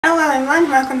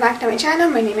everyone, welcome back to my channel.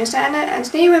 My name is Anna and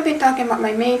today we'll be talking about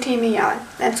my main TBR.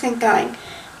 Let's get going.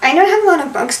 I don't have a lot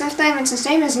of books this time, it's the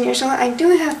same as usual. I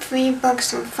do have 3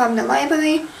 books from the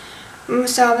library,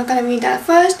 so we're going to read that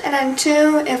first, and then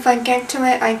 2, if I get to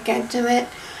it, I get to it.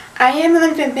 I am a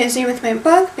little bit busy with my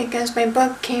book because my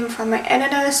book came from my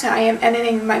editor, so I am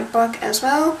editing my book as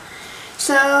well.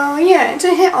 So yeah, it's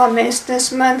a hit or miss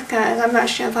this month because I'm not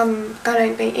sure if I'm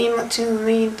going to be able to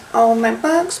read all my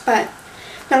books, but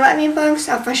the library books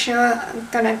are for sure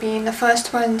going to be the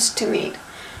first ones to read.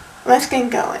 Let's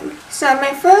get going. So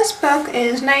my first book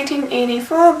is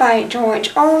 1984 by George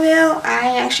Orwell.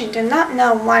 I actually did not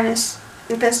know what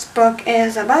this book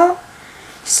is about.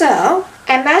 So,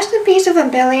 a masterpiece of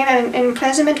rebellion and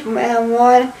imprisonment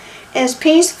award is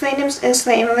peace, freedoms, and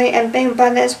slavery, and Big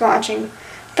Brother is watching.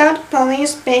 Thought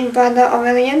police, Big Brother,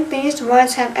 Orwellian, these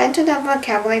words have entered our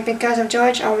vocabulary because of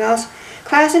George Orwell's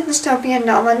classic dystopian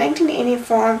novel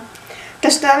 1984. The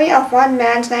story of one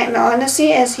man's nightmare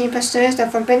odyssey as he pursues the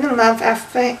forbidden love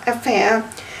affair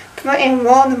through a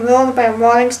world ruled by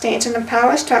warring states and a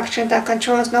power structure that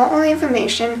controls not only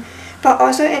information but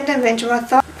also individual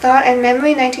thought and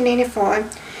memory. 1984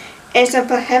 is a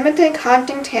behemoth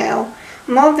haunting tale,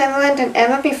 more violent than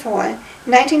ever before.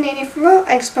 1984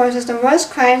 exposes the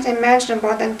worst crimes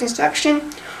imaginable, the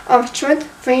destruction of truth,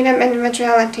 freedom, and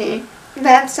individuality.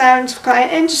 That sounds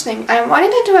quite interesting. I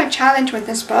wanted to do a challenge with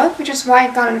this book, which is why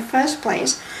I got it in the first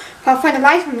place. But for the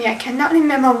life of me, I cannot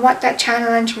remember what that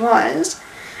challenge was.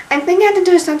 I think I had to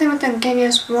do something with the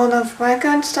Guinness World of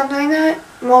Record, something like that.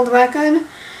 World Record.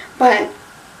 But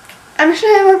I'm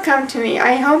sure it will come to me.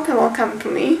 I hope it will come to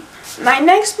me. My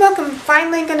next book, I'm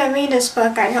finally going to read this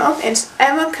book, I hope. It's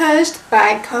Ever Cursed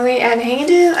by Cory and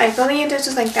Haydu. I believe this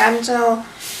is like Damsel,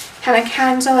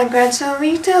 Hansel and Gretel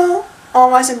Retail, or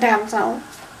was it Damsel?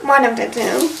 One of the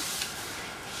two.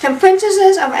 The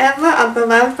princesses of Ever are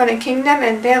beloved by the kingdom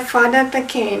and their father the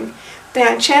king. They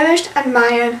are cherished,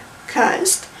 admired,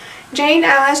 cursed. Jane,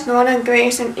 Alice, Lorna,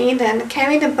 Grace, and Eden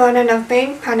carry the burden of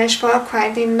being punished for a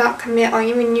crime they did not commit or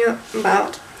even knew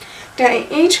about. They are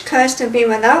each cursed to be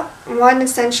without one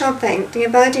essential thing, the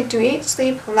ability to eat,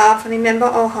 sleep, love, remember,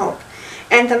 or hope.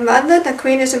 And the mother, the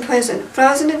queen, is in prison,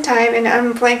 frozen in time in an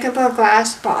unbreakable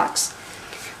glass box.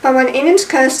 But when Eden's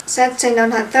curse sets in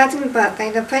on her 13th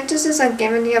birthday, the princesses are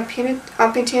given the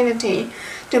opportunity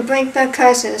to break their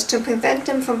curses, to prevent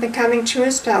them from becoming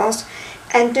true spells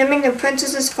and dooming the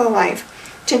princesses for life.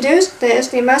 To do this,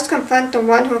 they must confront the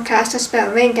one who cast the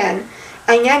spell, Regan,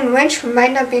 a young witch who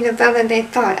might not be the villain they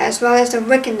thought, as well as the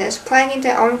wickedness plaguing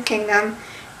their own kingdom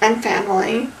and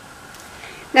family.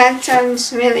 That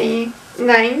sounds really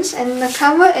nice, and the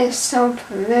cover is so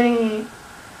pretty.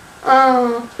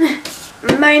 Oh.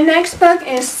 My next book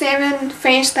is Seven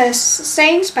Faceless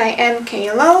Saints by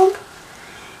M.K. Loeb.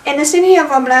 In the city of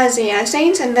Oblazia,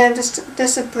 saints and their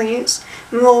disciples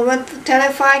rule with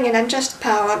terrifying and unjust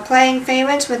power, playing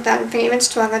favorites with the unfavored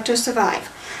struggle to survive.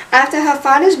 After her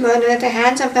father's murder at the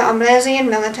hands of the Oblazian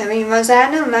military,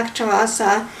 Rosanna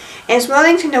Lecturosa is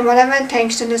willing to do whatever it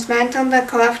takes to dismantle the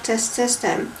corrupt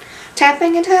system.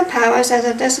 Tapping into her powers as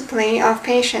a disciple of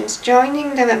patience,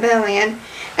 joining the rebellion,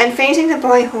 and facing the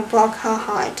boy who broke her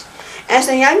heart. As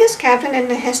the youngest captain in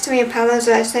the history of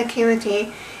Palazzo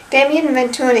Security, Damien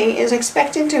Venturi is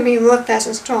expected to be ruthless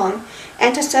and strong,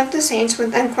 and to serve the saints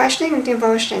with unquestioning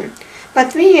devotion.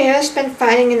 But 3 years spent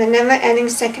fighting in the never-ending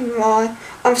Second War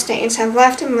of States have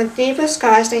left him with deeper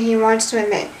scars than he wants to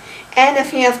admit, and a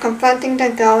fear of confronting the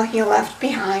girl he left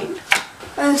behind.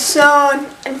 So,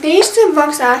 these 2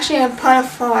 books actually are part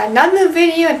for another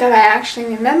video that I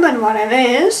actually remembered what it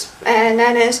is, and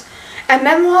that is a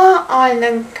memoir on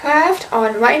the craft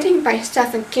on writing by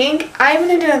Stephen King. I'm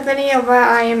going to do a video where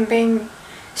I am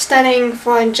studying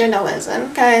for journalism,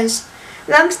 because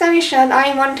long story short,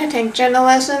 I wanted to take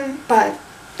journalism, but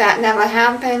that never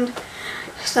happened.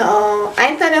 So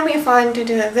I thought it would be fun to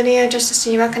do a video just to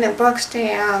see what kind of books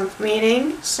they are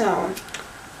reading. So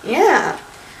yeah.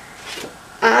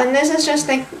 This is just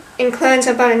includes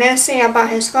about an essay about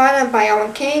his father by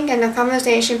Owen King and a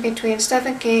conversation between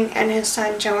Stephen King and his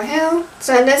son Joe Hill.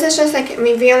 So this is just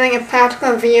revealing a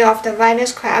practical view of the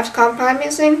writer's craft,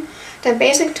 comprising the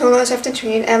basic tools of the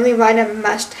trade every writer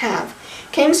must have.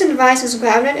 King's advice is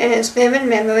grounded in his vivid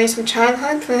memories from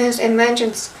childhood through his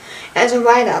emergence as a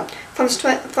writer,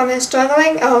 from his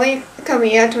struggling early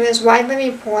career to his widely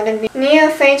reported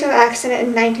near-fatal accident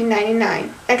in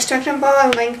 1999.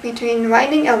 Extractable link between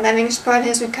writing and living spurred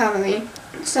his recovery.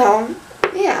 So,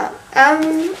 yeah,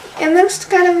 it looks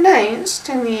kind of nice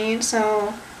to me,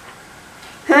 so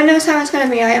who knows how it's gonna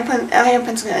be. I hope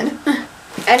it's good.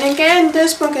 And again,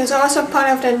 this book is also part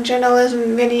of the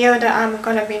journalism video that I'm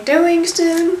gonna be doing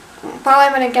soon,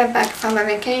 probably when I get back from my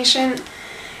vacation.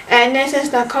 And this is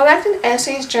the Collected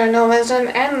Essays, Journalism,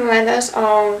 and Letters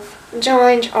of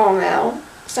George Orwell.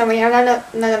 So we have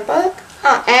another book.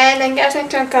 Oh, and I guess I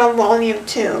took out volume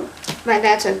 2, but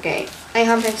that's okay. I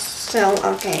hope it's still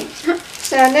okay.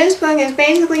 So this book is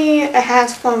basically it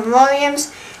has 4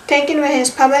 volumes taken with his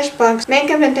published books,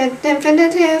 make up the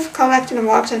definitive collected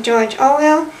works of George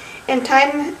Orwell. In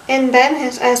them,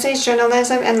 his essays,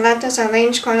 journalism, and letters are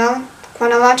arranged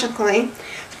chronologically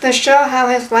to show how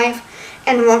his life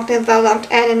and work developed,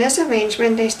 and in this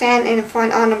arrangement they stand in for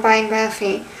an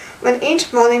autobiography, with each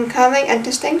volume covering a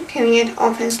distinct period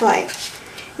of his life.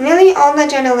 Nearly all the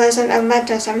journalism and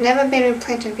letters have never been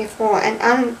reprinted before and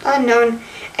unknown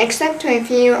except to a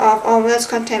few of Orwell's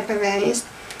contemporaries.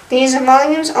 These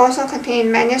volumes also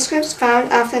contain manuscripts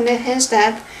found after his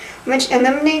death, which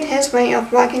illuminate his way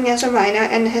of working as a writer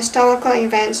and the historical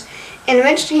events in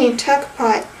which he took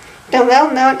part. The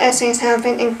well-known essays have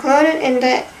been included in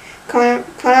the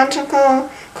chronological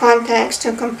context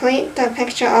to complete the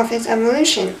picture of his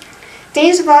evolution.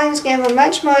 These volumes give a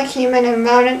much more human and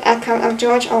rounded account of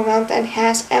George Orwell than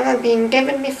has ever been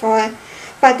given before,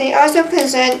 but they also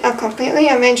present a completely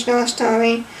original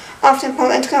story of the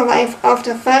political life of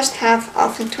the first half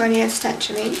of the 20th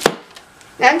century.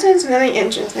 That sounds really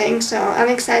interesting, so I'm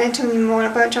excited to read more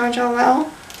about George Orwell.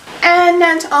 And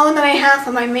that's all that I have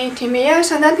for my main TBR,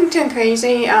 so nothing too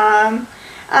crazy.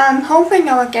 I'm hoping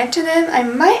I will get to them. I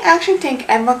might actually take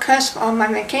Abacus on my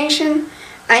vacation.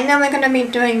 I know we're going to be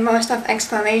doing most of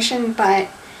exploration, but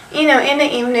you know, in the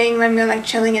evening when we're like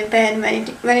chilling in bed,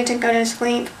 ready to go to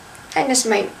sleep, I just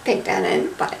might take that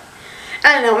in, but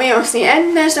I don't know, we'll see.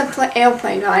 And there's an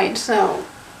airplane ride, so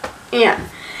yeah.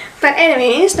 But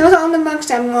anyways, those are all the books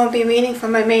that we'll be reading for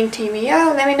my main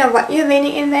TBR. Let me know what you're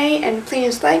reading in May, and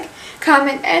please like,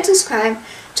 comment, and subscribe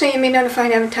so you'll be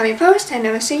notified every time I post, and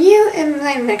I will see you in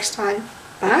my next one.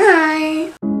 Bye!